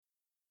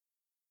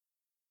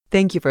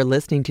Thank you for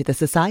listening to the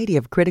Society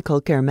of Critical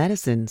Care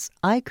Medicine's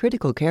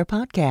iCritical Care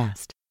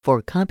podcast.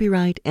 For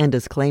copyright and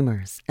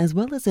disclaimers, as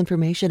well as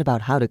information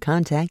about how to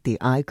contact the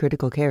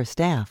iCritical Care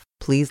staff,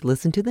 please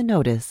listen to the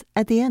notice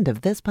at the end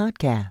of this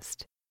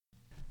podcast.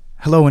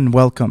 Hello and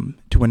welcome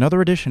to another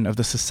edition of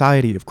the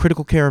Society of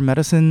Critical Care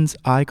Medicine's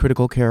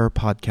iCritical Care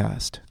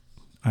podcast.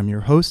 I'm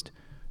your host,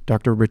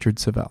 Dr. Richard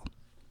Savell.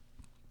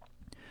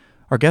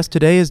 Our guest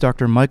today is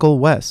Dr. Michael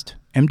West,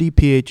 MD,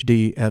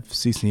 PhD,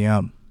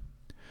 FCCM.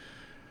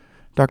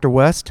 Dr.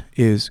 West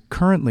is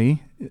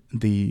currently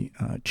the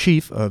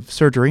Chief of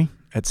Surgery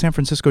at San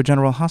Francisco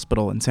General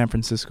Hospital in San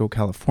Francisco,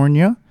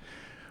 California,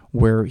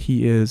 where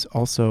he is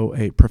also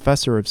a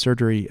professor of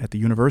surgery at the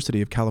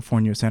University of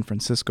California, San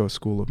Francisco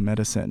School of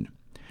Medicine.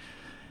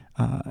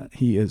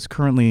 He is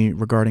currently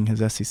regarding his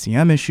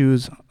SCCM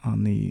issues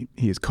he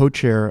is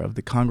co-chair of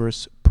the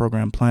Congress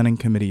Program Planning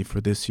Committee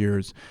for this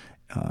year's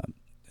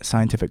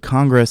Scientific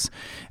Congress,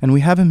 and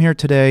we have him here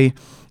today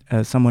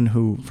as someone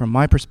who, from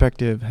my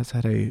perspective, has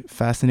had a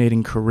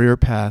fascinating career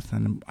path,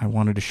 and I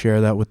wanted to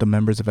share that with the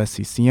members of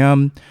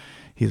SCCM.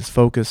 His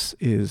focus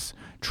is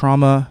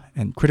trauma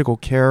and critical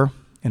care.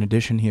 In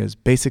addition, he has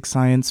basic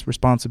science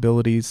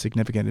responsibilities,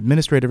 significant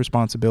administrative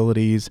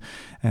responsibilities,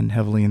 and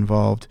heavily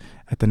involved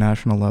at the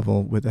national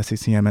level with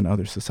SCCM and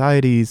other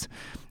societies.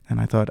 And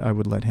I thought I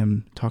would let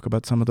him talk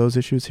about some of those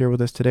issues here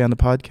with us today on the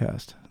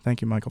podcast.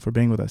 Thank you, Michael, for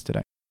being with us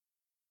today.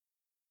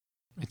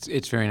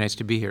 It's very nice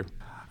to be here.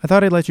 I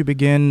thought I'd let you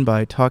begin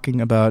by talking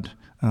about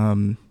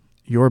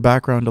your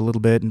background a little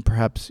bit and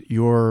perhaps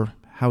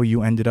how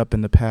you ended up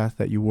in the path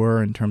that you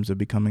were in terms of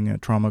becoming a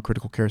trauma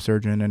critical care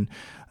surgeon. And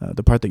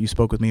the part that you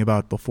spoke with me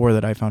about before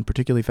that I found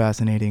particularly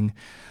fascinating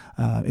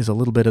is a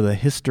little bit of the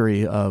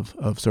history of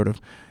sort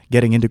of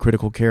getting into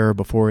critical care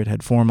before it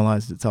had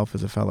formalized itself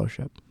as a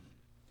fellowship.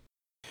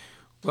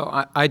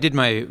 Well, I did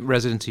my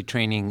residency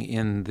training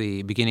in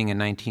the beginning in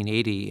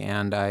 1980,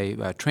 and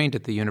I trained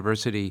at the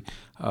University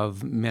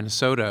of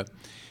Minnesota,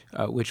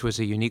 which was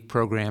a unique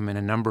program in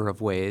a number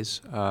of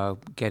ways.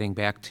 Getting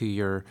back to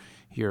your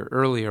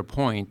earlier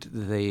point,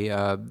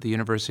 the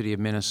University of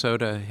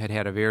Minnesota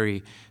had a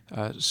very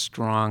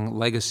strong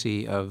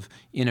legacy of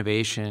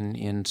innovation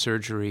in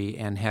surgery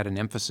and had an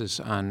emphasis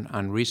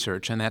on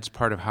research, and that's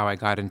part of how I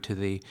got into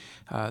the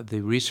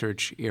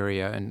research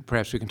area, and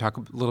perhaps we can talk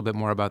a little bit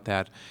more about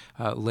that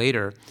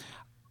later.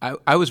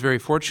 I was very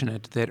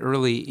fortunate that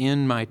early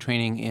in my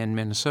training in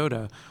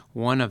Minnesota,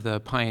 one of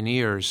the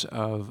pioneers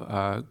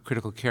of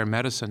critical care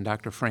medicine,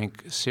 Dr.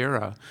 Frank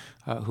Serra,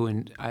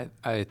 who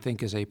I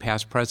think is a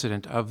past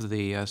president of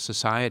the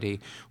society,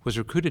 was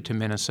recruited to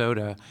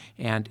Minnesota,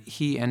 and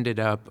he ended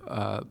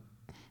up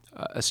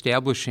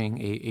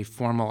establishing a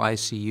formal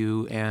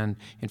ICU and,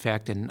 in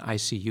fact, an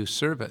ICU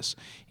service.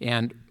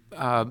 And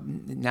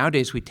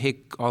nowadays we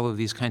take all of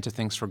these kinds of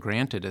things for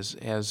granted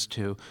as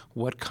to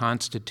what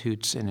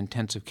constitutes an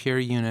intensive care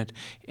unit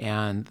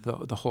and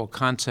the whole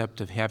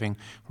concept of having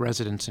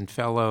residents and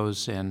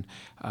fellows and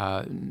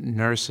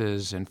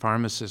nurses and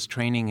pharmacists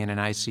training in an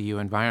ICU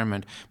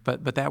environment.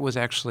 But that was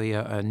actually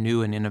a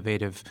new and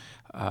innovative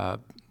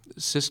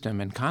system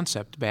and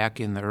concept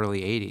back in the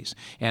early 80s.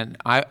 And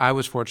I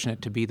was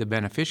fortunate to be the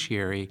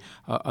beneficiary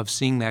of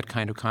seeing that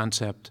kind of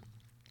concept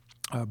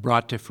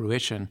brought to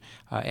fruition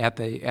at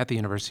the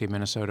University of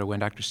Minnesota when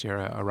Dr.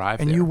 Serra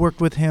arrived and there. You worked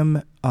with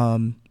him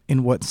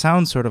in what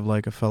sounds sort of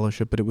like a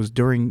fellowship, but it was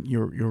during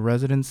your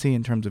residency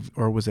in terms of,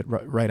 or was it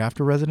right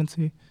after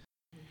residency?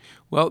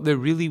 Well, there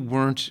really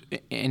weren't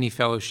any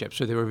fellowships,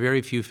 so there were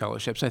very few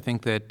fellowships. I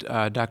think that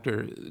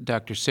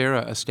Dr.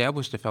 Serra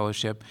established a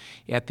fellowship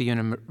at the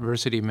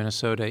University of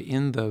Minnesota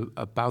in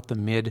about the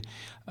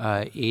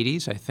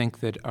mid-'80s. I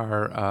think that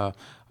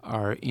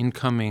our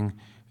incoming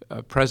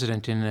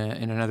president in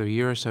another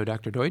year or so,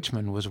 Dr.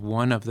 Deutschman, was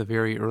one of the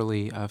very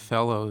early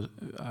fellows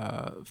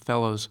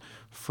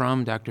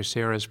from Dr.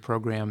 Serra's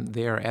program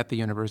there at the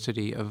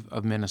University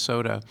of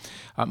Minnesota.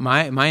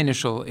 My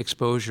initial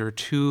exposure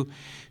to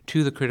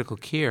the critical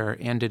care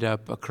ended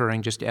up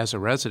occurring just as a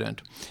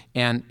resident.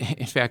 And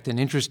in fact, an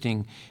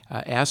interesting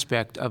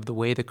aspect of the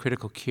way the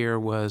critical care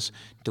was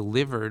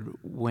delivered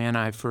when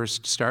I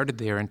first started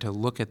there and to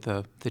look at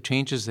the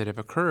changes that have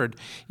occurred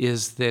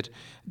is that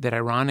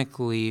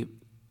ironically,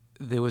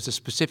 there was a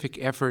specific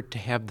effort to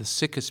have the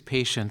sickest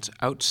patients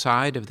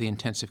outside of the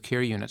intensive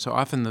care unit. So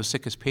often those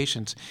sickest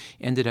patients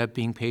ended up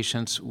being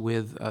patients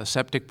with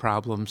septic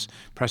problems,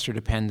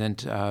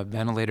 pressure-dependent,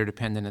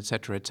 ventilator-dependent, et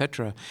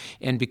cetera,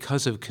 and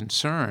because of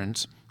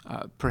concerns,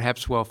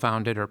 perhaps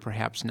well-founded or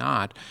perhaps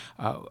not,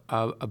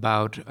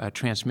 about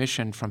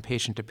transmission from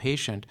patient to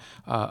patient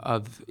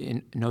of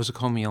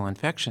nosocomial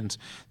infections,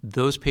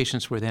 those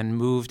patients were then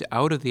moved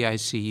out of the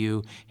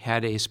ICU,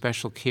 had a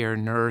special care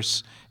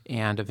nurse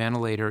and a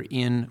ventilator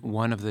in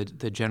one of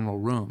the general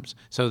rooms.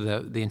 So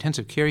the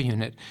intensive care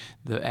unit,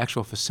 the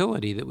actual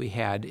facility that we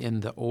had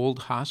in the old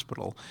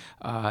hospital,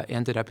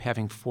 ended up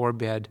having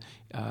 4-bed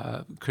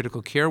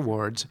critical care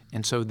wards,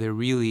 and so there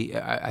really,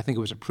 I think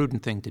it was a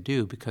prudent thing to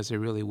do because there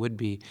really would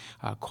be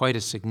quite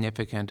a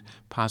significant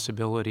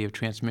possibility of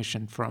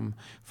transmission from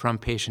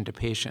patient to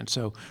patient.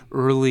 So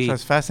early... So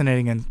it's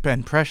fascinating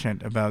and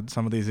prescient about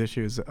some of these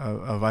issues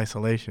of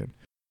isolation.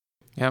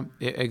 Yeah,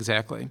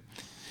 exactly.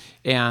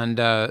 And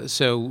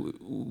so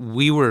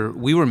we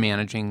were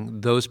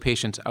managing those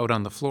patients out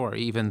on the floor.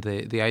 Even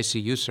the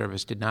ICU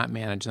service did not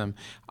manage them.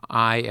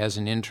 I, as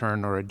an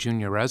intern or a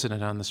junior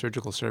resident on the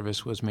surgical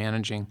service, was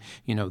managing,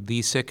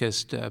 the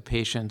sickest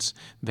patients,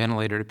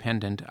 ventilator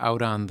dependent,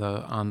 out on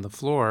the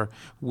floor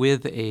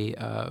with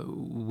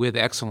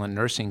excellent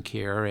nursing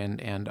care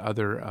and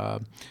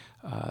other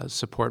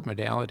support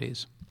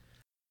modalities.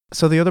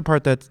 So the other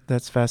part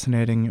that's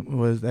fascinating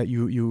was that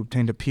you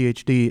obtained a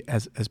PhD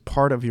as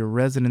part of your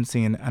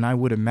residency, and I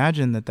would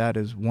imagine that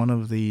is one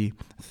of the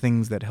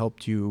things that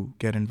helped you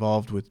get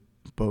involved with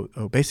both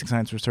basic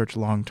science research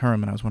long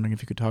term. And I was wondering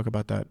if you could talk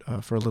about that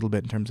for a little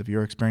bit in terms of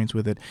your experience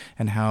with it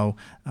and how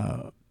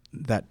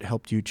that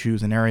helped you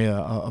choose an area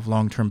of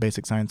long-term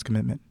basic science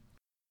commitment.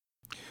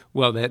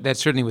 Well, that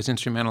certainly was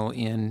instrumental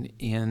in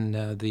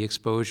the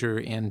exposure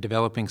and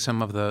developing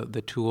some of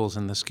the tools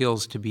and the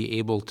skills to be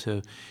able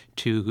to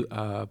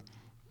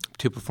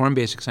perform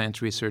basic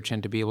science research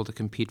and to be able to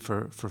compete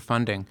for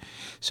funding.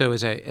 So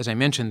as I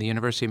mentioned, the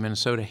University of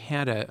Minnesota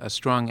had a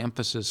strong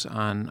emphasis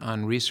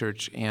on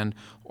research, and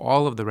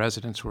all of the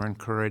residents were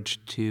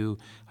encouraged to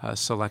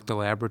select a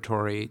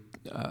laboratory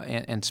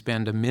and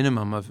spend a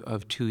minimum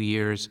of 2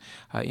 years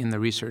in the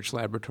research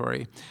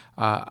laboratory.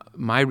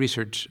 My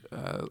research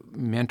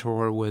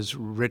mentor was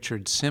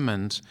Richard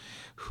Simmons,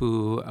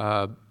 who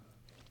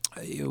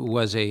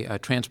was a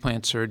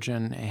transplant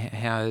surgeon,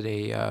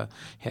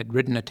 had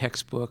written a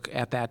textbook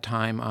at that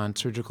time on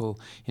surgical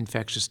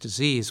infectious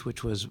disease,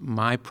 which was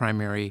my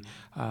primary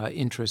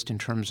interest in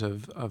terms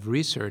of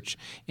research.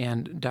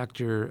 And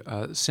Dr.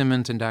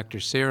 Simmons and Dr.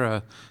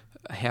 Sarah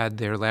had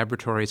their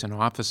laboratories and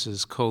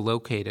offices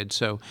co-located.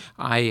 So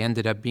I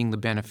ended up being the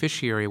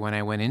beneficiary when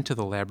I went into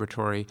the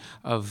laboratory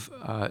of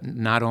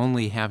not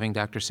only having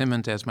Dr.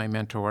 Simmons as my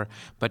mentor,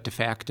 but de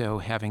facto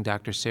having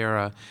Dr.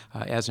 Sarah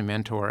as a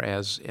mentor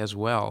as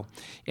well.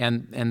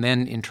 And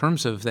then in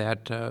terms of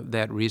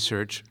that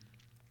research,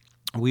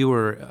 we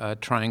were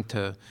trying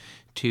to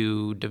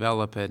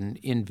develop an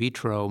in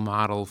vitro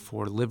model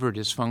for liver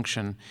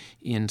dysfunction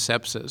in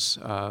sepsis,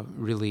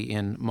 really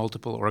in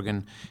multiple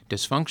organ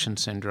dysfunction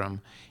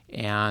syndrome.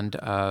 And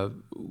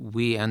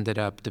we ended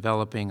up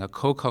developing a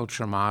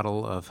co-culture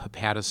model of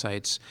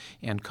hepatocytes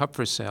and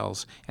Kupffer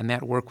cells, and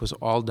that work was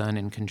all done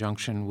in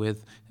conjunction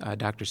with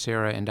Dr.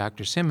 Sarah and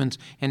Dr. Simmons,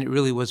 and it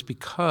really was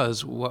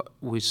because what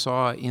we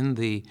saw in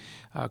the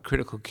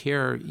critical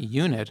care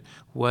unit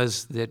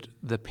was that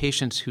the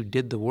patients who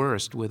did the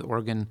worst with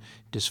organ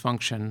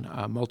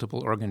dysfunction,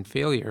 multiple organ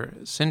failure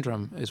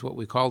syndrome is what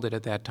we called it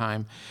at that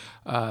time,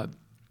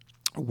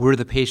 were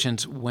the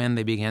patients when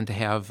they began to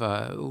have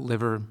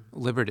liver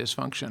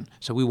dysfunction.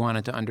 So we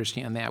wanted to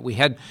understand that. We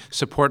had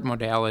support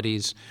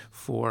modalities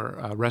for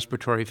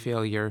respiratory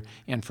failure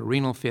and for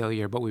renal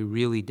failure, but we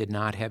really did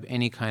not have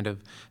any kind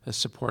of a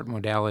support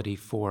modality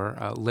for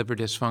liver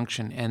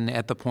dysfunction. And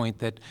at the point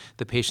that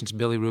the patient's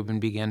bilirubin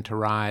began to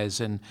rise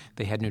and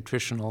they had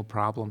nutritional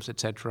problems, et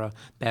cetera,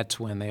 that's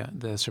when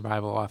the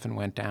survival often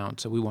went down.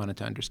 So we wanted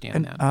to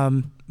understand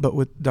that. But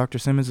with Dr.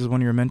 Simmons as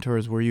one of your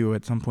mentors, were you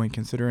at some point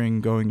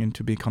considering going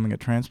into becoming a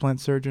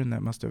transplant surgeon?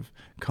 That must have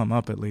come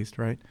up at least,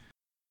 right?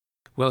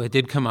 Well, it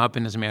did come up,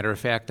 and as a matter of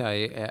fact,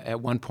 I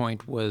at one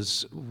point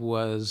was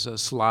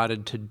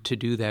slotted to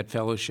do that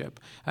fellowship.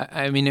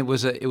 I mean, it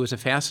was a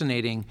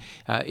fascinating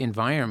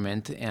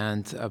environment,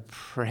 and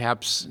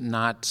perhaps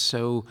not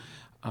so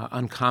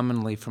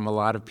uncommonly from a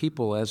lot of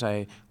people. As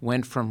I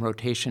went from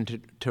rotation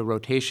to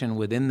rotation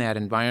within that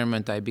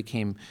environment, I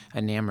became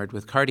enamored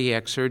with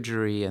cardiac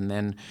surgery and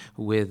then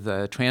with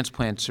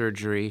transplant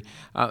surgery.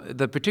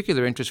 The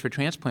particular interest for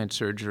transplant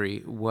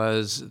surgery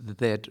was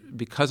that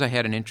because I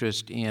had an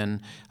interest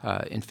in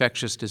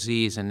infectious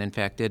disease, and in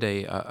fact did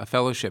a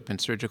fellowship in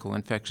surgical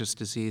infectious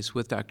disease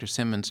with Dr.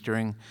 Simmons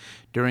during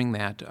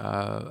that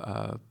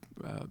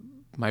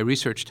my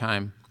research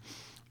time,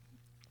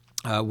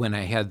 when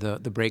I had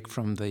the break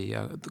from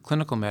the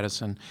clinical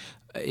medicine,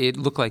 it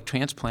looked like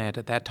transplant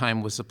at that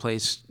time was the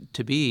place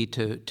to be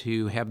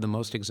to have the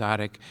most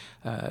exotic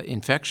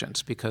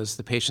infections, because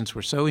the patients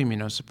were so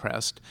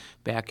immunosuppressed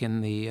back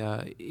in the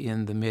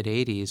mid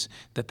 80s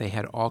that they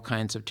had all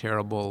kinds of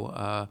terrible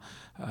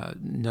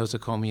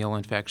nosocomial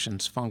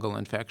infections, fungal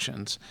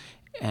infections,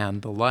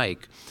 and the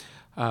like.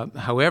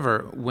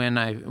 However, when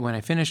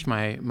I finished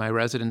my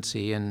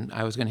residency and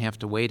I was going to have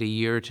to wait a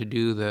year to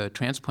do the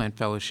transplant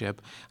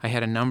fellowship, I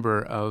had a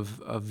number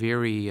of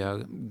very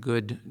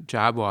good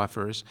job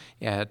offers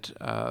at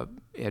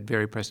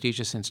very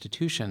prestigious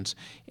institutions,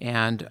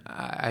 and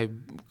I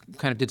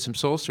kind of did some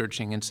soul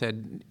searching and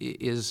said,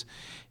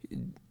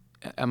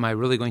 am I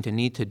really going to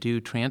need to do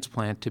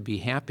transplant to be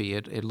happy?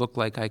 It looked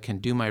like I can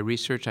do my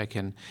research, I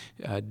can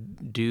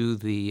do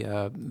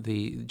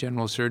the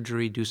general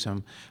surgery, do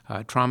some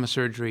trauma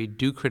surgery,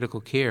 do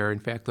critical care. In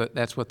fact,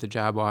 that's what the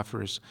job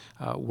offers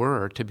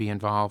were, to be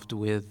involved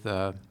with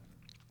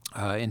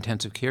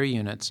intensive care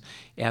units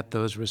at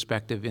those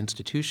respective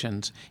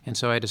institutions. And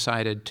so I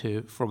decided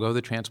to forego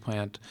the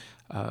transplant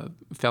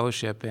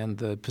fellowship, and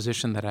the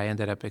position that I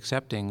ended up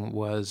accepting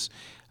was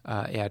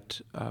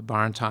at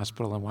Barnes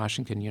Hospital and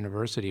Washington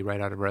University right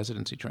out of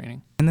residency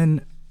training. And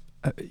then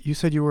you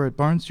said you were at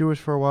Barnes Jewish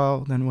for a while,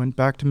 then went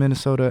back to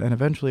Minnesota, and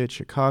eventually at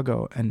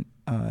Chicago. And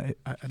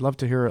I'd love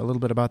to hear a little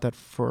bit about that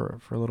for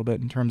a little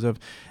bit, in terms of,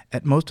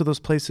 at most of those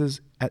places,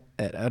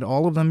 at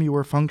all of them, you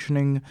were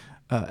functioning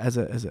as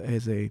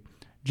a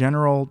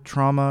general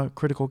trauma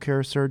critical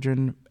care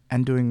surgeon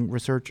and doing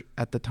research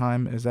at the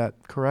time. Is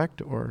that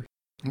correct, or?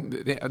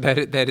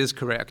 That is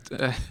correct.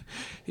 The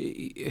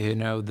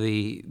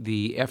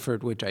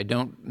effort, which I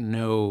don't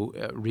know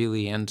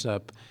really ends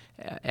up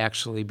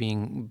actually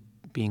being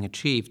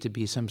achieved, to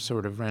be some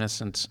sort of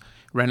renaissance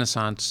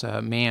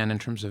man in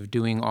terms of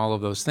doing all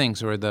of those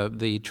things, or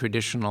the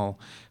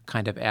traditional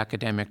kind of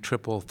academic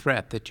triple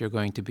threat that you're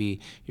going to be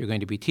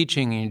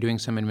teaching, and you're doing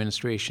some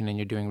administration, and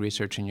you're doing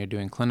research, and you're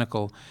doing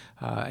clinical.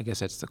 I guess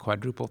that's the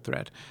quadruple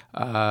threat.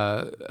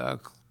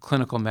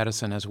 Clinical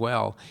medicine as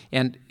well.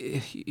 And,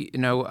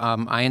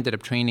 I ended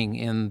up training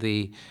in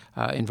the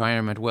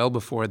environment well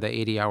before the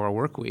 80-hour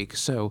work week.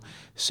 So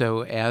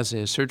as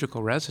a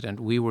surgical resident,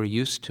 we were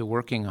used to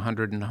working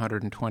 100 and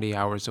 120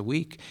 hours a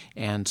week.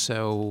 And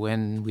so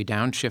when we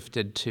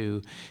downshifted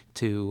to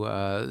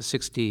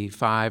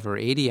 65 or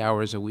 80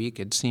 hours a week,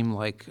 it seemed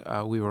like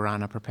we were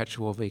on a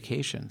perpetual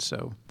vacation.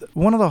 So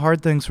one of the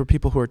hard things for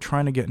people who are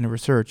trying to get into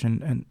research,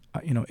 and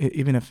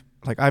even if,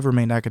 like, I've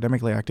remained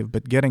academically active,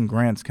 but getting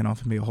grants can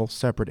often be a whole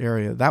separate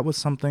area. That was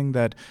something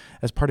that,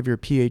 as part of your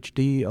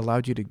PhD,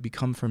 allowed you to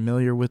become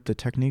familiar with the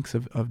techniques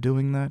of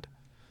doing that?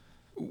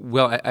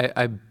 Well,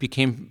 I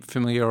became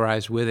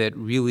familiarized with it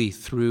really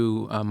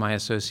through my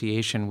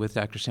association with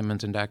Dr.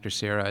 Simmons and Dr.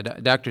 Sarah.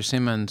 Dr.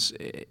 Simmons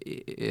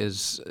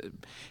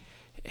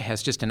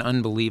has just an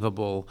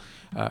unbelievable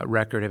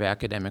record of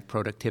academic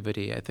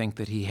productivity. I think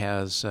that he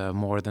has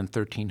more than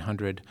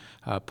 1,300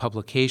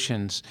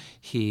 publications.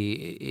 He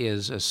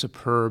is a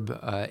superb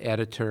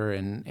editor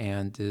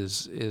and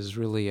is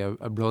really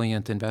a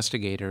brilliant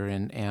investigator.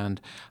 And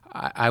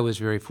I was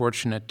very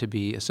fortunate to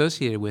be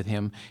associated with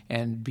him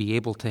and be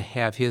able to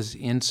have his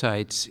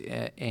insights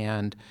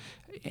and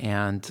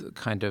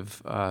kind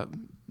of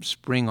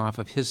spring off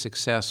of his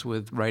success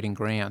with writing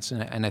grants,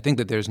 and I think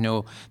that there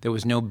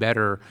was no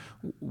better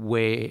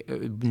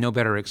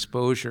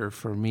exposure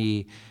for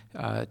me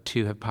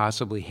to have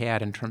possibly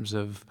had in terms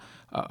of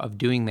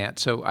doing that.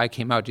 So I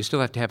came out. You still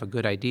have to have a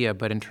good idea,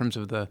 but in terms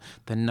of the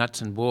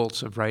nuts and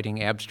bolts of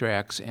writing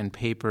abstracts and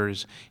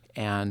papers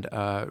and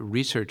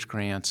research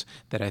grants,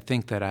 that I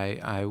think that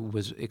I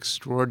was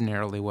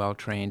extraordinarily well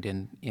trained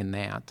in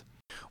that.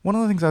 One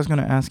of the things I was going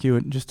to ask you,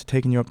 just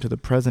taking you up to the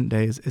present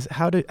days, is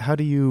how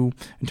do you,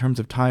 in terms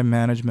of time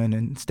management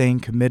and staying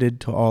committed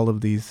to all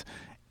of these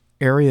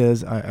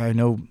areas? I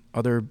know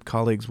other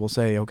colleagues will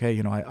say, okay,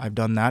 I've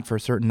done that for a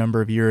certain number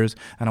of years,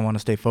 and I want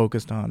to stay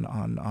focused on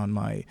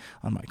my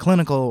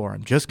clinical, or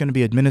I'm just going to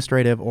be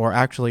administrative, or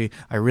actually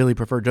I really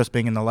prefer just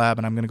being in the lab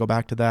and I'm going to go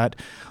back to that.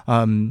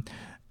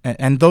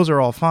 And those are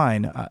all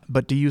fine.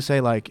 But do you say,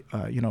 like,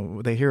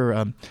 they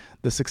hear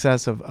the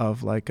success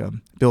of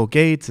Bill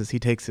Gates as he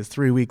takes his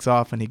 3 weeks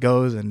off and he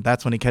goes, and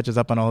that's when he catches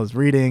up on all his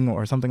reading,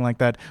 or something like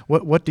that.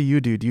 What do you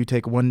do? Do you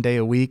take one day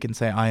a week and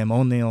say, I am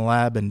only in the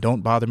lab and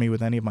don't bother me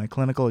with any of my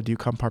clinical? Or do you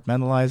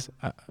compartmentalize?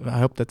 I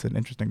hope that's an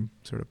interesting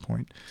sort of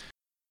point.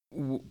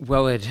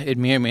 Well, it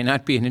may or may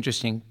not be an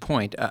interesting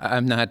point. I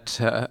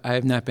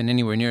have not been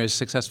anywhere near as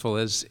successful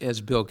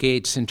as Bill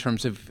Gates in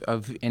terms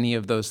of any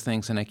of those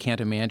things, and I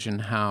can't imagine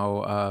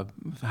how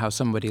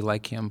somebody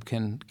like him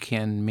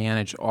can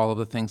manage all of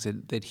the things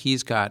that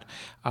he's got.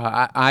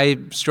 I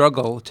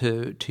struggle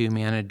to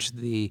manage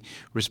the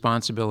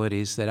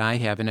responsibilities that I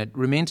have, and it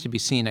remains to be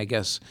seen, I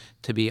guess,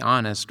 to be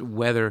honest,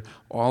 whether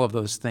all of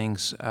those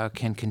things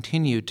can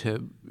continue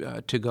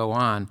to go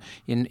on.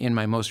 In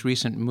my most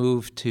recent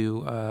move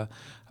to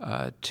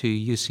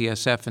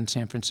UCSF and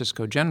San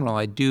Francisco General,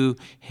 I do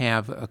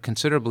have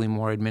considerably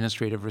more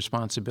administrative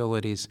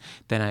responsibilities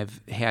than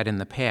I've had in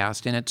the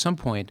past, and at some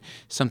point,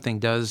 something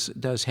does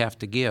have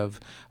to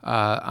give.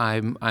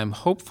 I'm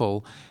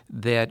hopeful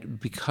that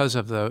because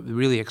of the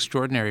really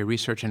extraordinary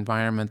research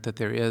environment that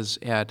there is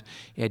at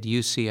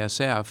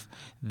UCSF,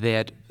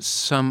 that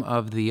some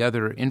of the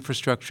other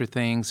infrastructure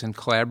things and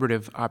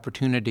collaborative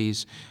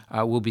opportunities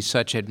will be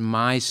such at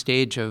my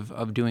stage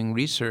of doing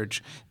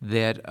research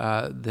that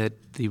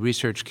the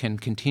research can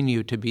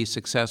continue to be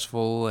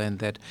successful, and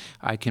that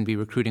I can be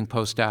recruiting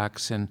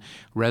postdocs and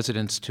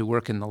residents to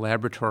work in the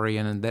laboratory,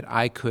 and that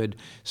I could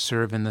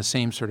serve in the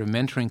same sort of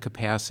mentoring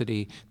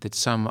capacity that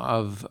some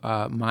of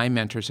my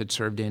mentors had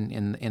served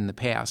in the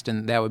past.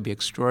 And that would be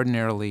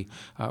extraordinarily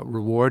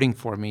rewarding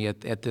for me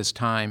at this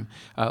time.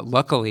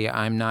 Luckily,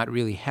 I'm not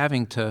really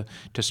having to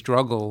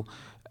struggle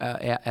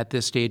at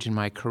this stage in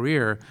my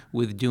career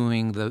with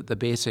doing the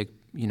basic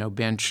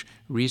bench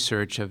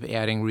research of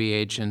adding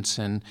reagents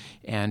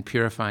and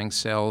purifying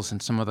cells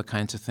and some of the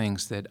kinds of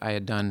things that I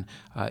had done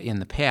in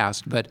the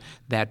past. But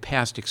that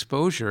past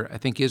exposure, I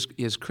think,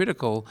 is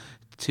critical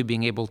to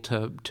being able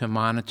to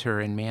monitor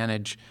and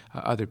manage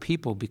other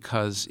people,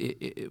 because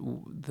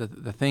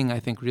the thing I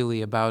think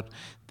really about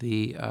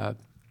the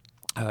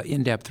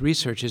in-depth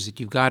research is that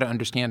you've got to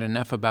understand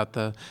enough about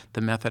the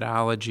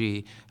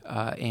methodology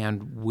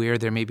and where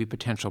there may be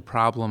potential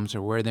problems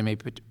or where there may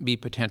be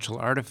potential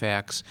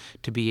artifacts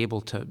to be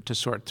able to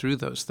sort through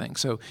those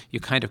things. So you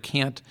kind of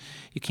can't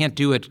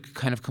do it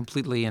kind of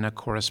completely in a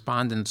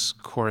correspondence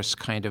course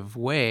kind of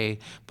way,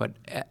 but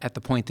at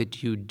the point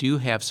that you do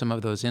have some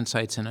of those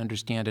insights and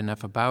understand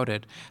enough about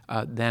it,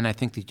 then I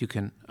think that you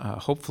can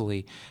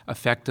hopefully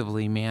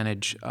effectively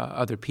manage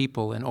other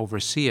people and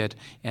oversee it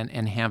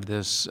and have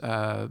this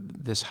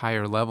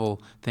higher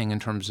level thing in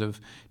terms of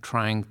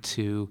trying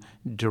to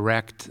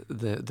direct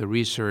the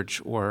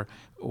research or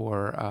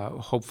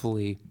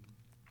hopefully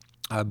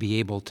be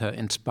able to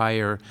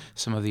inspire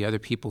some of the other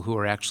people who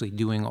are actually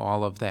doing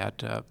all of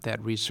that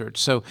research.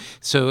 So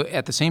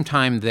at the same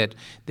time that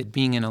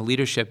being in a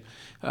leadership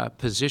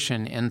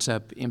position ends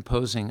up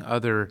imposing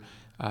other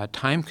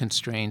time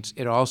constraints,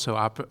 it also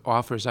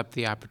offers up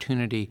the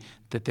opportunity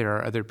that there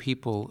are other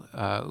people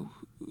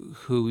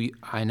who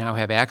I now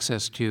have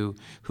access to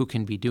who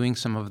can be doing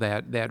some of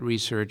that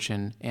research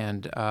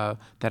and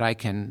that I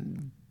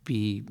can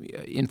be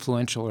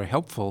influential or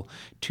helpful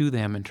to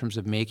them in terms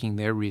of making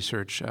their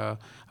research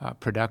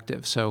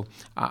productive. So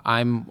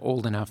I'm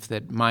old enough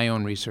that my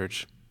own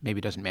research maybe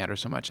doesn't matter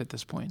so much at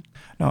this point.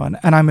 No, and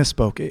I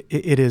misspoke.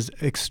 It is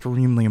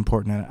extremely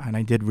important, and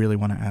I did really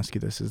want to ask you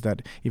this, is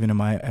that even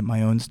at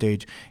my own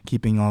stage,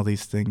 keeping all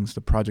these things, the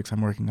projects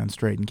I'm working on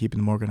straight and keeping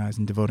them organized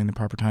and devoting the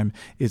proper time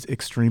is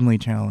extremely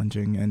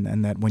challenging,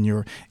 and that when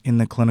you're in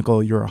the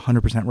clinical, you're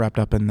 100% wrapped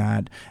up in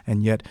that,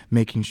 and yet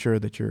making sure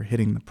that you're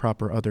hitting the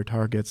proper other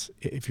targets,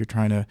 if you're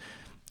trying to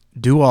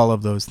do all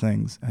of those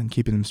things and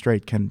keeping them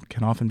straight can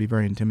often be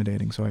very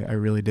intimidating. So I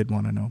really did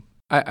want to know.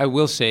 I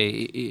will say,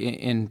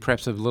 in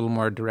perhaps a little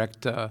more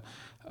direct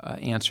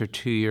answer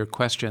to your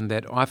question,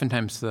 that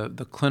oftentimes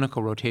the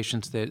clinical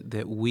rotations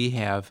that we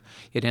have,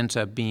 it ends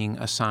up being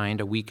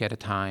assigned a week at a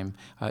time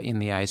in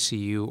the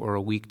ICU, or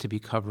a week to be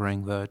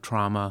covering the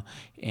trauma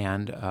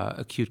and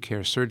acute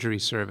care surgery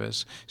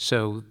service.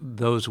 So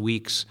those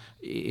weeks,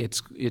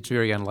 it's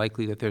very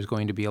unlikely that there's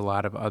going to be a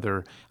lot of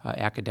other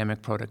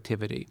academic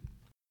productivity.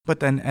 But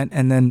then,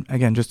 and then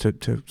again, just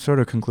to sort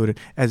of conclude it,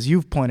 as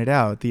you've pointed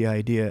out, the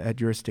idea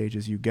at your stage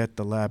is you get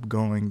the lab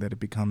going, that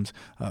it becomes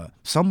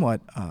somewhat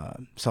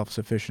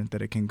self-sufficient,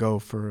 that it can go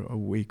for a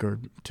week or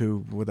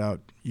two without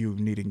you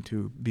needing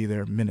to be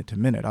there minute to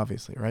minute,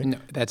 obviously, right? No,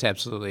 that's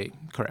absolutely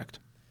correct.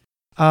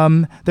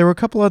 There were a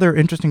couple other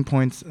interesting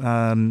points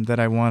that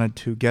I wanted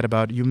to get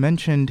about. You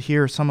mentioned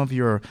here some of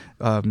you're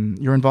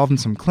involved in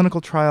some clinical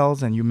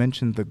trials, and you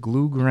mentioned the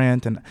GLUE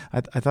grant, and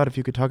I thought if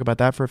you could talk about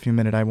that for a few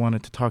minutes. I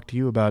wanted to talk to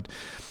you about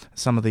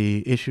some of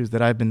the issues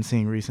that I've been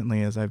seeing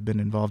recently as I've been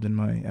involved in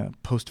my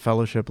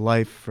post-fellowship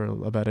life for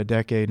about a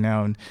decade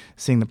now, and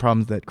seeing the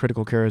problems that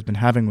critical care has been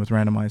having with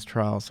randomized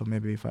trials. So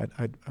maybe if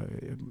I'd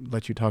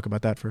let you talk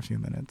about that for a few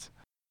minutes.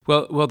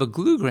 Well, the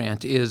GLUE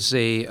grant is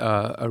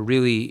a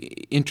really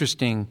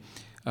interesting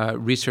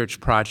research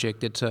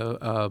project. It's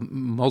a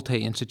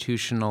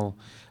multi-institutional,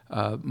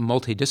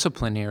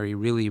 multidisciplinary,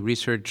 really,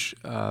 research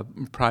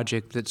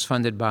project that's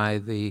funded by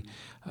the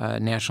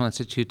National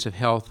Institutes of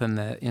Health and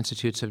the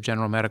Institutes of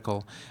General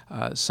Medical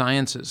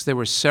Sciences. There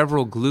were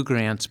several GLUE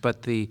grants,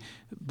 but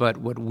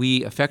what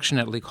we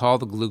affectionately call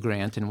the GLUE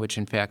grant, and which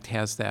in fact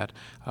has that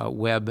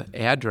web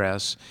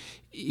address,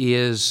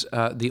 is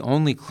the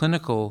only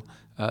clinical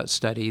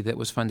study that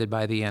was funded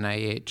by the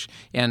NIH,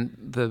 and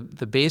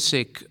the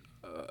basic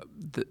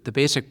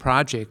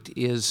project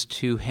is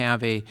to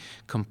have a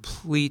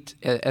complete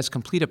as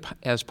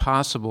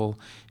possible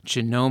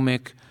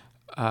genomic,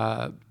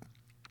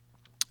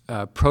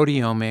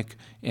 proteomic,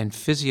 and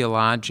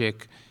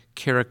physiologic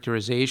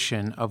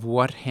characterization of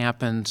what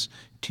happens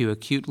to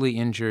acutely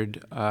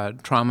injured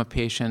trauma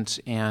patients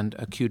and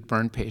acute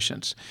burn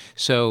patients.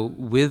 So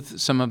with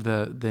some of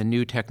the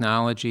new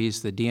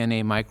technologies, the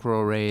DNA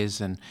microarrays,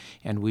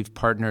 and we've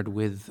partnered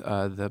with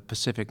the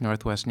Pacific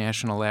Northwest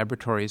National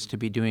Laboratories to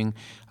be doing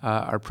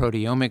our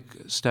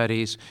proteomic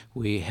studies.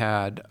 We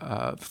had,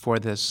 for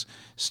this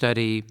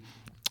study,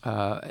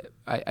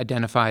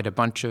 identified a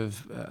bunch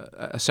of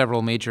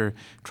several major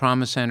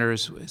trauma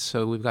centers.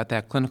 So we've got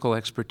that clinical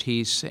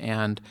expertise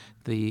and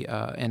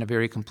a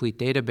very complete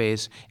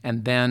database,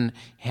 and then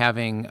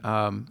having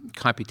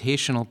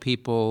computational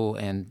people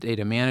and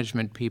data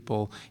management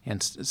people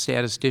and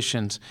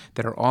statisticians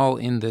that are all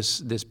in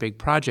this big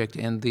project.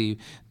 And the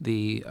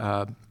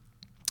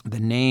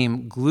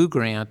name Glue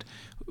Grant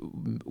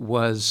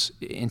was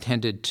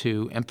intended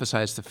to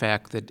emphasize the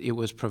fact that it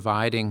was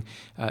providing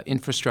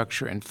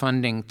infrastructure and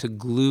funding to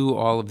glue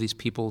all of these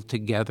people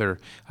together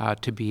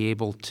to be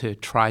able to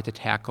try to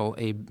tackle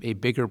a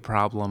bigger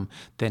problem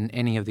than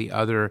any of the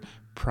other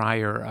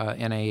prior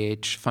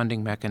NIH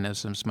funding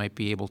mechanisms might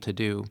be able to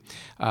do.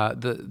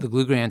 The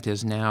Glue Grant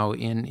is now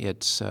in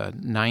its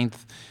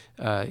ninth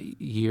or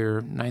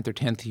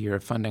 10th year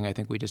of funding. I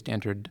think we just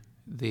entered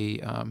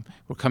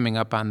we're coming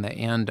up on the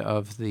end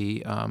of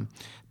the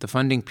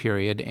funding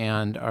period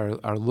and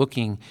are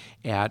looking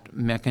at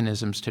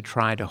mechanisms to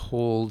try to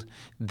hold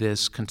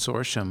this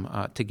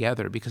consortium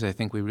together, because I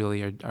think we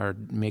really are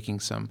making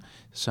some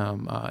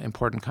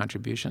important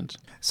contributions.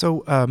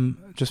 So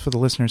just for the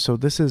listeners,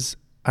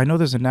 I know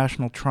there's a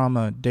national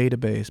trauma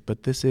database,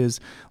 but this is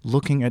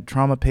looking at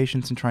trauma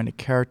patients and trying to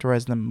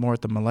characterize them more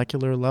at the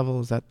molecular level.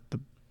 Is that the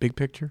big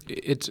picture?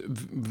 It's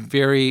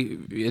very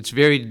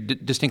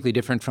distinctly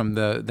different from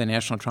the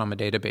National Trauma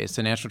Database.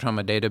 The National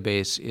Trauma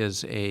Database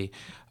is a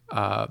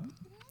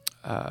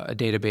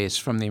database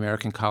from the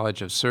American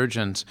College of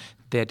Surgeons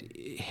that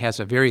has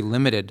a very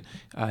limited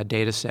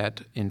data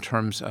set in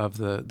terms of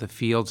the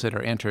fields that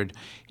are entered,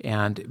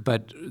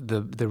 but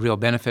the real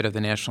benefit of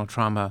the National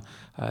Trauma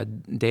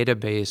data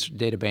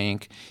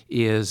bank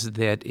is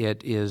that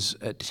it is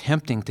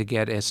attempting to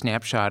get a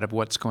snapshot of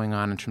what's going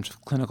on in terms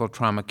of clinical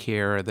trauma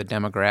care, the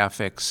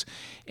demographics,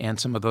 and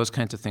some of those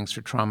kinds of things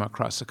for trauma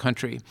across the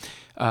country.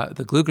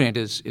 The Glue Grant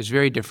is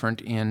very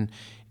different in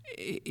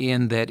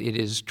that it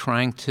is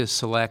trying to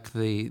select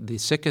the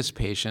sickest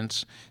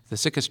patients, the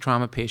sickest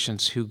trauma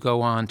patients who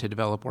go on to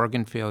develop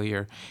organ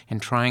failure,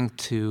 and trying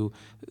to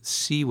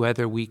see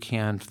whether we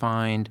can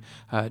find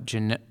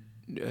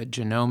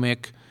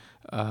genomic,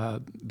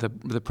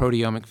 the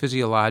proteomic,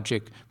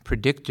 physiologic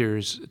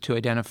predictors to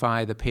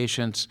identify the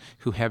patients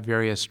who have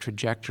various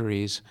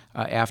trajectories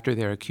after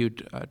their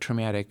acute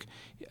traumatic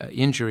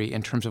injury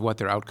in terms of what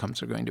their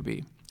outcomes are going to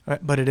be.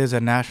 But it's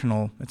a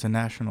national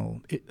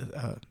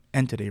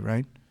entity,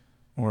 right?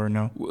 Or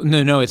no?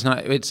 No, it's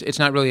not. It's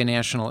not really a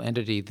national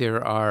entity.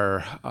 There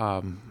are.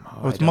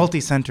 It's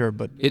multi-center,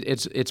 but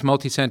it's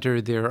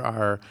multi-center. There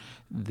are.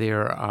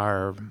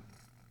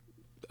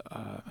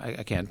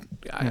 I can't.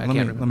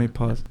 Let me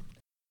pause.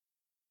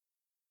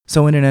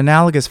 So in an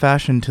analogous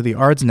fashion to the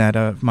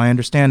ARDSNet, my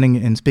understanding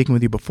in speaking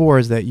with you before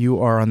is that you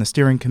are on the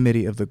steering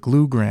committee of the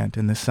Glue Grant,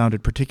 and this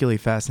sounded particularly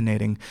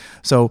fascinating.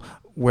 So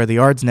where the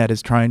ARDSNet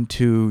is trying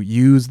to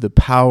use the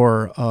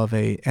power of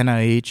a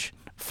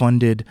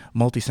NIH-funded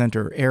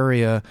multi-center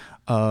area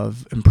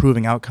of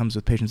improving outcomes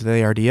with patients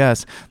with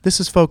ARDS,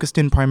 this is focused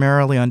in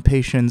primarily on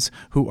patients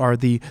who are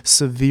the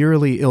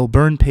severely ill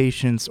burn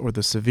patients or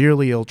the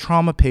severely ill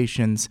trauma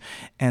patients.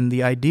 And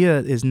the idea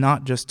is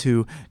not just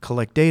to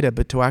collect data,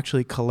 but to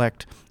actually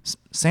collect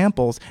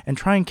samples and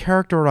try and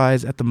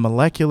characterize at the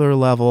molecular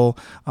level,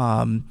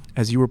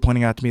 as you were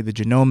pointing out to me, the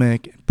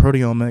genomic,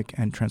 proteomic,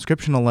 and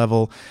transcriptional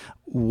level,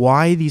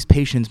 why these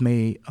patients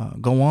may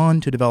go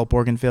on to develop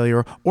organ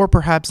failure or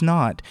perhaps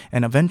not,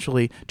 and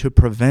eventually to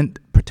prevent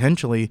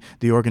potentially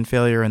the organ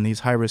failure in these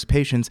high-risk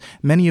patients,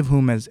 many of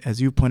whom,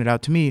 as you pointed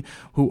out to me,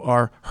 who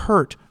are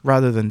hurt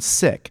rather than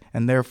sick,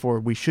 and therefore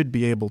we should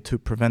be able to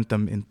prevent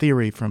them, in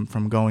theory,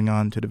 from going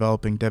on to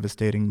developing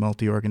devastating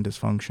multi-organ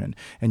dysfunction.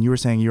 And you were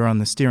saying you're on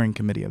the steering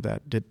committee of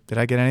that. Did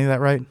I get any of that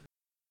right?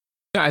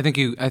 Yeah, I think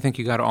you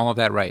got all of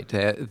that right.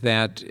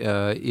 That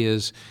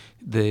is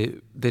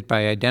that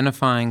by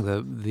identifying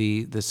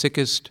the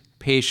sickest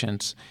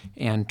patients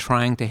and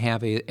trying to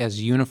have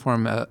as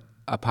uniform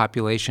a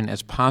population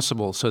as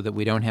possible so that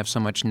we don't have so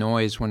much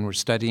noise when we're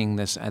studying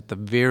this at the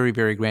very,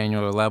 very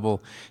granular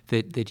level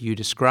that you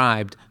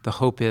described, the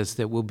hope is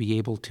that we'll be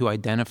able to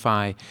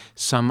identify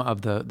some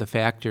of the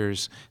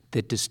factors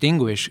that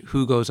distinguish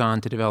who goes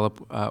on to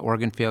develop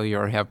organ failure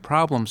or have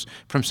problems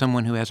from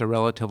someone who has a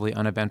relatively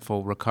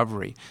uneventful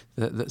recovery.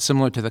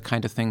 Similar to the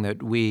kind of thing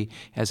that we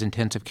as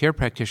intensive care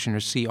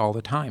practitioners see all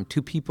the time.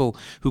 Two people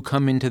who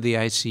come into the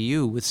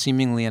ICU with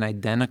seemingly an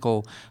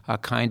identical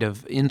kind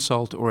of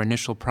insult or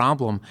initial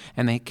problem,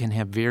 and they can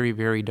have very,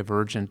 very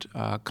divergent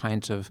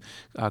kinds of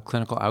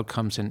clinical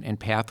outcomes and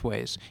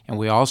pathways. And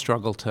we all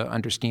struggle to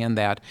understand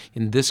that.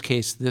 In this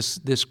case,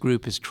 this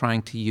group is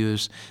trying to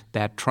use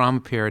that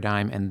trauma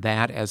paradigm and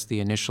that as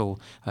the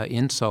initial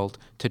insult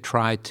to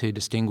try to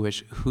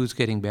distinguish who's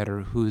getting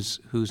better,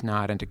 who's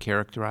not, and to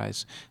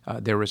characterize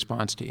their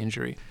response to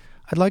injury.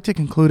 I'd like to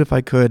conclude, if I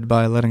could,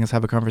 by letting us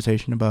have a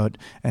conversation about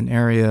an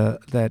area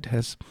that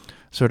has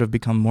sort of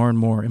become more and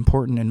more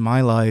important in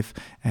my life,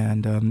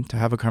 and to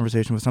have a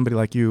conversation with somebody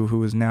like you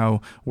who is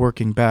now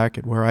working back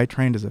at where I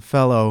trained as a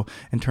fellow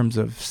in terms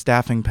of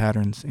staffing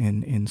patterns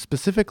in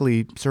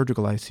specifically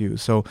surgical ICUs.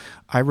 So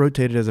I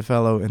rotated as a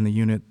fellow in the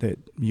unit that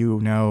you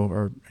now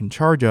are in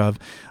charge of,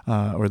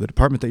 or the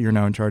department that you're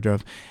now in charge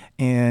of.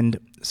 And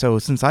so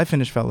since I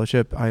finished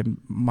fellowship,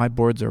 my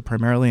boards are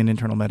primarily in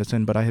internal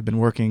medicine, but I had been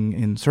working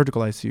in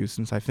surgical ICUs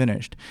since I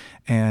finished.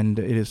 And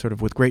it is sort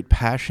of with great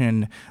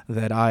passion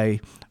that I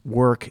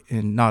work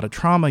in not a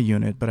trauma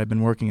unit, but I've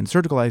been working in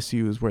surgical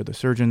ICUs where the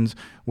surgeons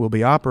will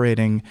be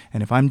operating.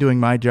 And if I'm doing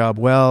my job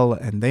well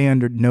and they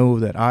know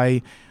that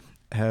I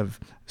have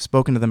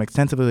spoken to them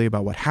extensively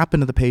about what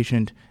happened to the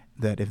patient,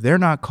 that if they're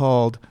not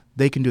called,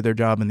 they can do their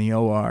job in the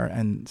OR.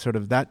 And sort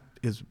of that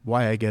is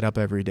why I get up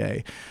every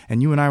day.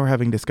 And you and I were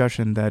having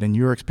discussion that in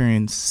your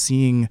experience,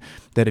 seeing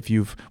that if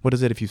you've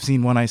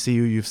seen one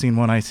ICU, you've seen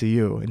one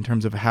ICU in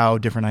terms of how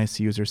different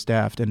ICUs are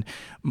staffed. And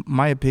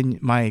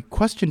my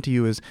question to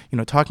you is,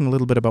 talking a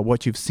little bit about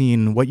what you've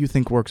seen, what you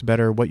think works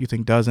better, what you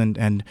think doesn't,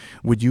 and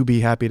would you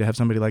be happy to have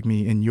somebody like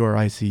me in your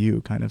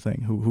ICU kind of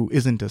thing, who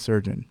isn't a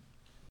surgeon?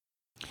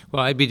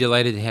 Well, I'd be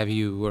delighted to have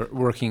you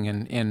working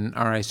in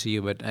our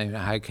ICU, but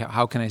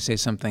how can I say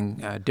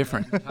something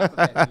different?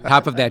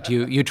 Top of that,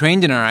 you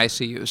trained in our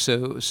ICU,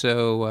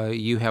 so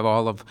you have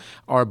all of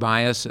our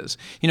biases.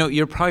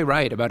 You're probably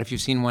right about if you've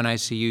seen one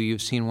ICU,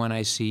 you've seen one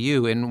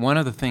ICU. And one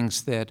of the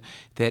things that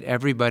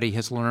everybody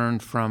has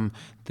learned from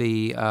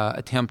the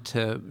attempt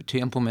to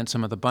implement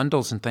some of the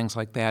bundles and things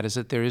like that is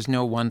that there is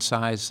no one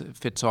size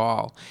fits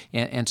all.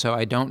 And so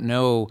I don't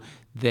know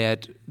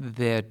that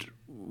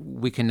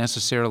we can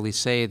necessarily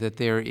say that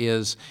there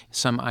is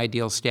some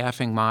ideal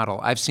staffing model.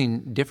 I've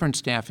seen different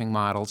staffing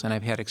models, and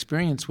I've had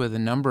experience with a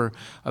number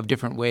of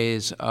different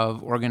ways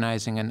of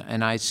organizing an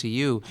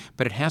ICU,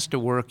 but it has to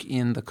work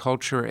in the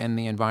culture and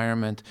the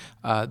environment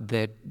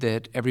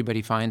that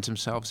everybody finds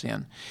themselves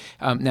in.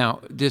 Now,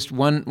 just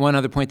one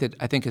other point that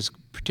I think is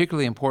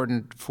particularly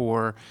important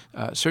for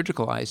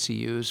surgical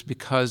ICUs,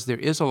 because there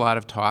is a lot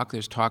of talk.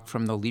 There's talk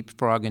from the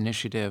Leapfrog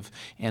Initiative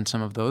and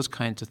some of those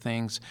kinds of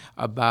things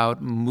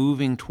about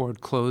moving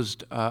toward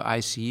closed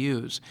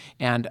ICUs.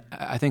 And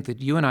I think that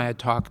you and I had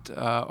talked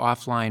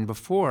offline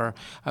before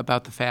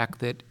about the fact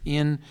that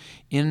in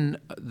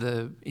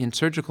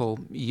surgical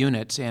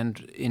units and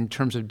in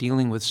terms of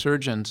dealing with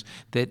surgeons,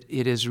 that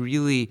it is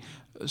really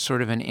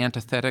sort of an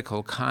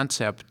antithetical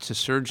concept to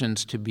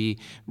surgeons to be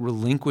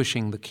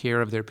relinquishing the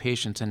care of their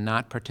patients and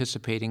not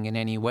participating in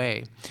any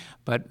way.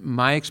 But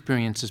my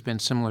experience has been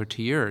similar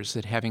to yours,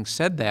 that having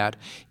said that,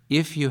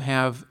 if you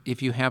have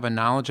a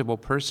knowledgeable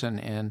person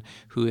and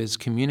who is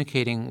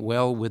communicating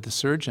well with the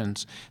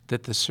surgeons,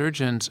 that the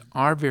surgeons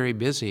are very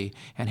busy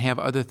and have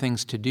other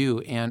things to do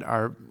and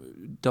are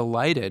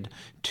delighted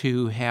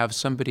to have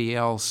somebody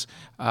else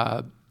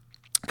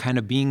kind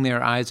of being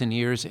their eyes and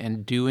ears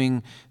and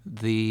doing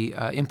the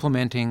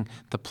implementing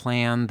the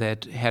plan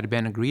that had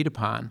been agreed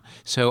upon.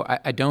 So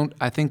I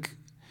think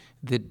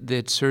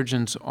that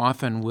surgeons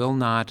often will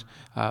not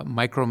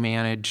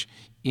micromanage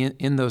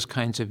in those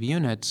kinds of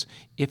units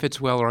if it's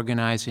well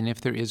organized and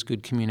if there is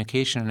good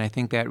communication. And I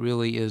think that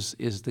really is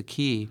the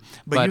key.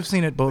 But you've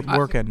seen it both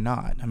work and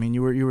not. I mean,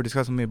 you were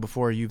discussing with me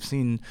before. You've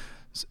seen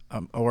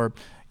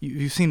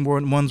you've seen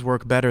ones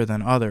work better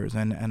than others,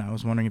 and I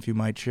was wondering if you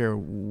might share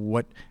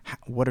what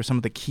are some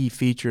of the key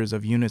features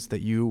of units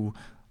that you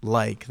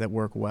like that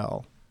work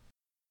well.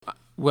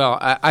 Well,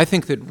 I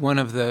think that one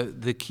of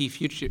the key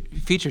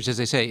features, as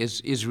I say,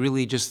 is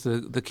really just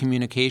the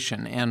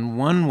communication. And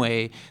one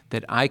way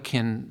that I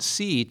can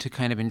see to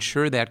kind of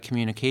ensure that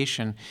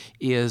communication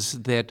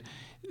is that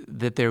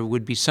there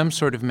would be some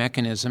sort of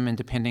mechanism, and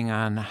depending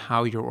on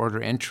how your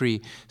order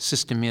entry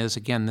system is,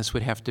 again, this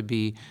would have to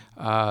be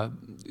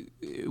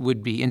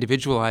would be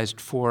individualized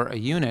for a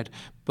unit,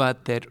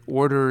 but that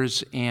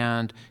orders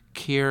and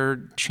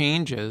care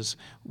changes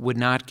would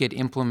not get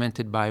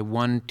implemented by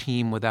one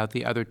team without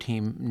the other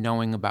team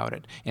knowing about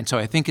it. And so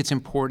I think it's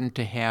important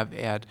to have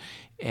at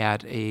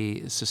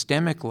a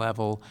systemic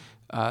level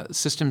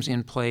systems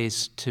in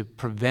place to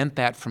prevent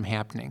that from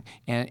happening,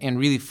 and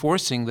really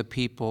forcing the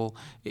people,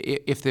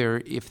 if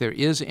there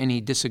is any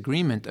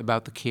disagreement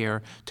about the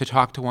care, to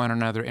talk to one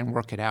another and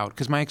work it out.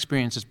 Because my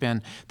experience has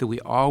been that we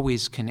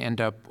always can end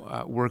up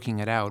working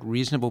it out.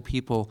 Reasonable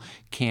people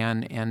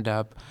can end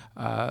up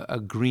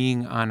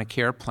agreeing on a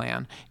care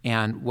plan,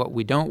 and what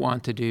we don't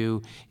want to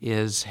do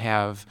is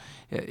have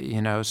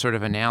sort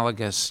of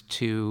analogous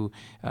to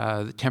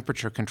the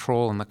temperature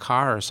control in the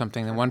car or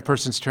something. And one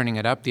person's turning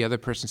it up, the other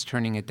person's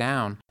turning it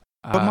down.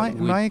 But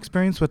my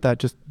experience with that,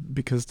 just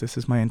because this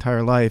is my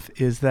entire life,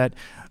 is that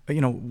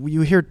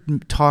you hear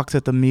talks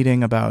at the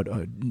meeting about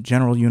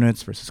general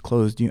units versus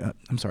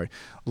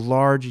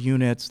large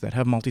units that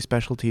have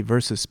multi-specialty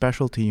versus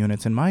specialty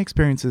units. And my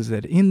experience is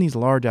that in these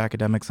large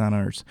academic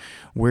centers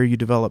where you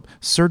develop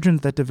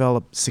surgeons that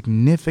develop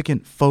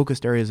significant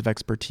focused areas of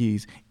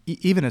expertise,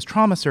 even as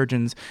trauma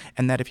surgeons,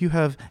 and that if you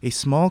have a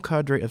small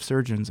cadre of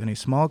surgeons and a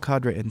small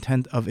cadre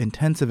of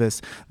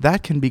intensivists,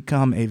 that can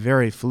become a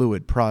very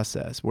fluid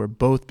process where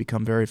both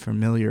become very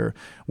familiar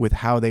with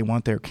how they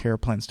want their care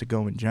plans to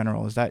go in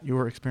general. Is that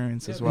your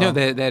experience as well? No,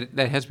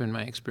 that has been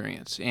my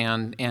experience,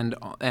 and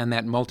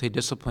that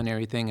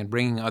multidisciplinary thing and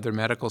bringing other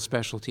medical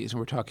specialties, and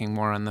we're talking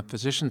more on the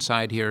physician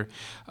side here,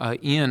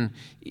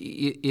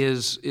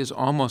 is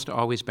almost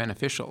always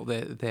beneficial.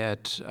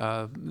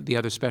 That the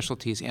other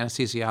specialties,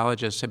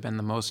 anesthesiologists have been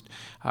the most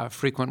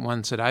frequent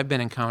ones that I've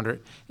been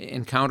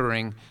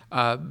encountering,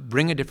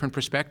 bring a different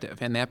perspective,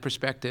 and that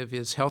perspective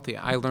is healthy.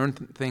 I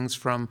learned things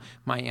from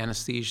my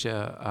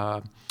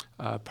anesthesia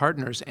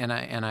partners, and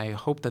I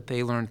hope that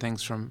they learn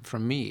things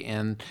from me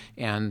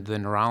and the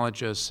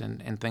neurologists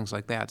and things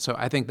like that. So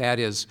I think that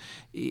is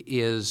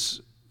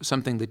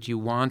something that you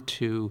want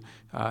to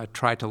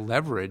try to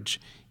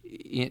leverage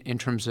in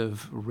terms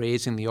of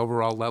raising the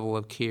overall level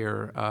of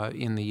care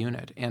in the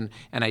unit. And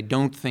I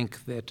don't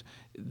think that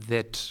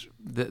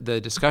the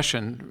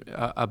discussion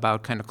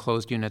about kind of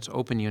closed units,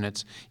 open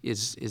units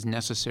is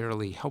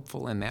necessarily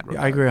helpful in that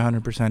regard. I agree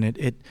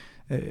 100%.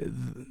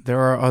 There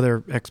are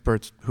other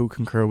experts who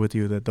concur with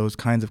you that those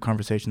kinds of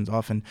conversations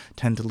often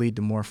tend to lead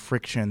to more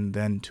friction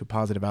than to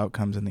positive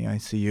outcomes in the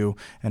ICU,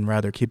 and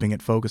rather keeping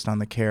it focused on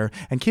the care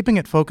and keeping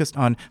it focused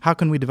on how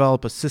can we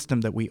develop a system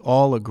that we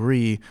all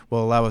agree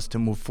will allow us to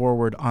move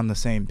forward on the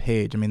same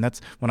page. I mean, that's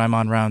when I'm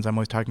on rounds, I'm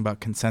always talking about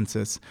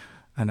consensus.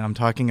 And I'm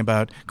talking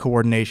about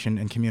coordination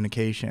and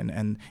communication.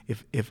 And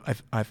if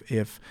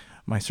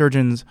my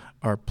surgeons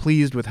are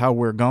pleased with how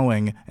we're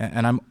going,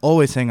 and I'm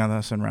always saying on the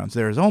lesson rounds,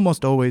 there's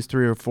almost always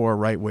 3 or 4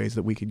 right ways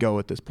that we could go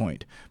at this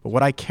point. But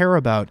what I care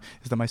about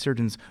is that my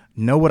surgeons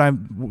know what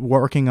I'm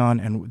working on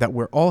and that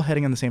we're all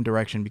heading in the same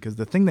direction. Because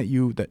the thing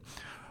that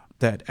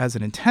as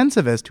an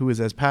intensivist who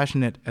is as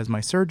passionate as my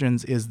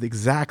surgeons is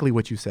exactly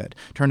what you said,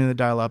 turning the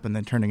dial up and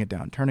then turning it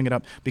down, turning it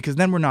up, because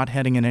then we're not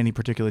heading in any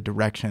particular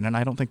direction, and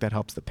I don't think that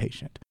helps the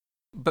patient.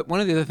 But one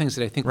of the other things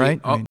that I think I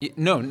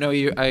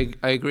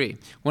agree.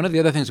 One of the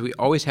other things we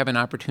always have an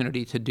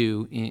opportunity to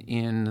do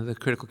in the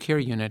critical care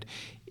unit,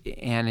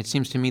 and it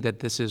seems to me that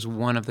this is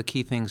one of the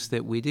key things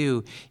that we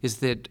do, is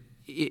that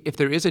if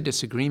there is a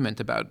disagreement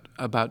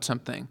about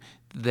something,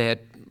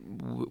 that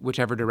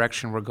whichever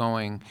direction we're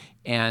going,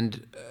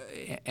 and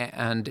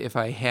if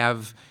I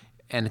have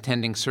an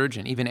attending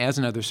surgeon, even as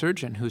another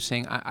surgeon, who's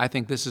saying, I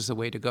think this is the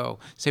way to go,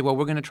 say, well,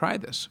 we're going to try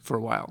this for a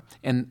while.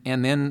 And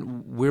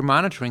then we're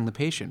monitoring the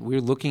patient.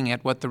 We're looking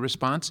at what the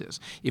response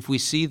is. If we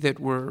see that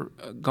we're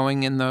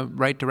going in the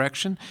right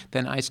direction,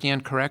 then I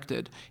stand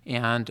corrected,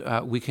 and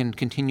we can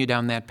continue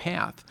down that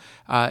path.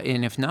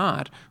 And if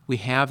not, we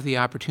have the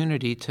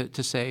opportunity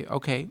to say,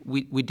 okay,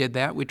 we did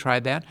that, we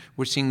tried that,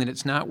 we're seeing that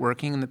it's not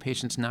working and the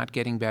patient's not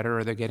getting better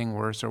or they're getting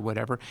worse or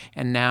whatever.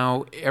 And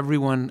now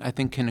everyone, I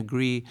think, can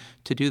agree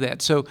to do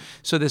that. So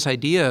this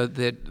idea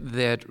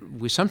that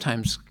we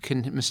sometimes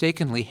can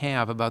mistakenly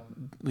have about,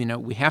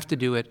 we have to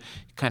do it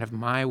kind of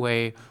my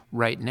way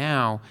right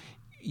now,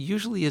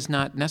 usually is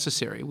not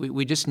necessary.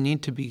 We just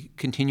need to be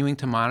continuing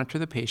to monitor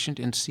the patient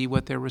and see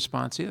what their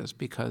response is,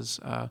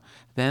 because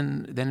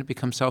then it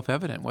becomes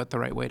self-evident what the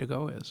right way to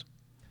go is.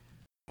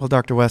 Well,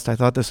 Dr. West, I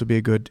thought this would be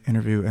a good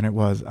interview, and it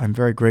was. I'm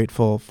very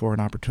grateful for an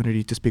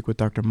opportunity to speak with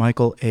Dr.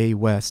 Michael A.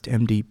 West,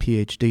 MD,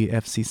 PhD,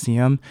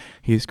 FCCM.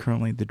 He is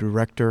currently the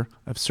Director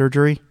of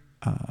Surgery,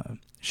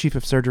 Chief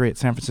of Surgery at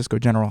San Francisco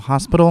General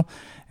Hospital,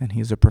 and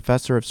he's a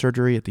professor of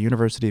surgery at the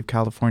University of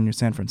California,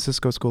 San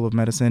Francisco School of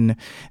Medicine.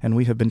 And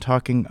we have been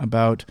talking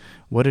about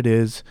what it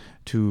is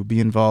to be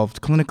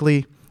involved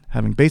clinically,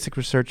 having basic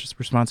research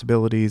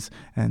responsibilities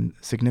and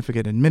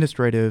significant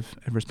administrative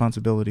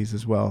responsibilities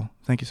as well.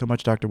 Thank you so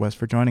much, Dr. West,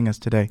 for joining us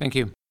today. Thank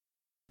you.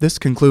 This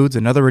concludes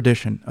another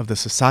edition of the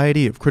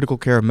Society of Critical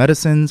Care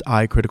Medicine's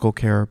iCritical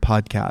Care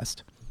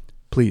podcast.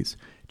 Please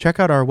check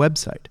out our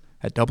website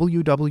at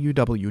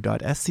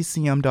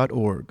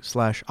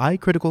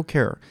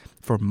www.sccm.org/iCriticalCare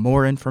for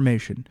more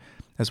information,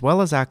 as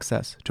well as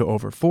access to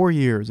over 4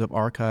 years of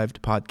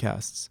archived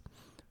podcasts.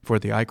 For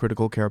the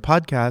iCritical Care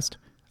podcast,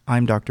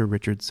 I'm Dr.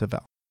 Richard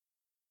Savelle.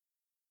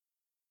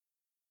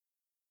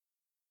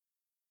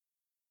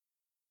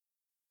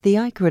 The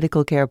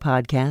iCritical Care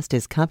podcast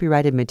is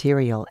copyrighted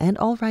material and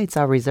all rights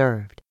are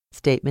reserved.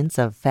 Statements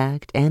of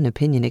fact and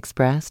opinion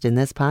expressed in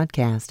this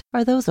podcast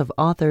are those of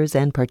authors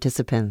and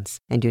participants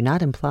and do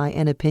not imply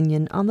an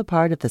opinion on the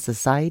part of the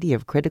Society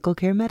of Critical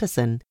Care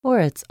Medicine or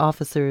its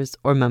officers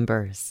or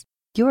members.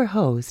 Your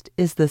host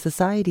is the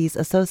Society's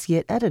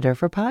Associate Editor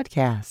for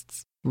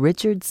Podcasts,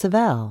 Richard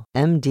Savelle,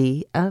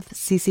 MD,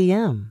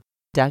 FCCM.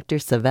 Dr.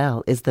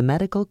 Savelle is the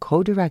Medical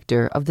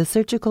Co-Director of the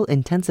Surgical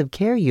Intensive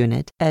Care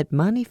Unit at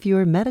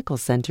Montefiore Medical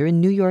Center in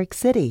New York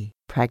City.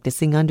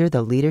 practicing under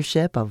the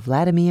leadership of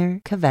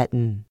Vladimir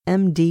Kavetin,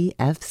 MD,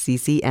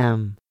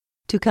 FCCM.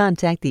 To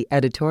contact the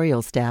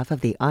editorial staff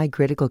of the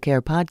iCritical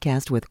Care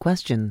podcast with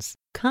questions,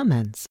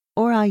 comments,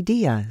 or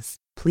ideas,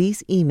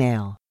 please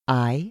email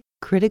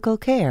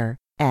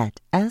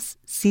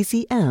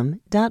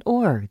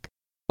icriticalcare@sccm.org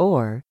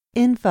or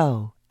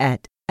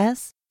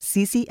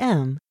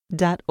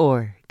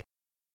info@sccm.org.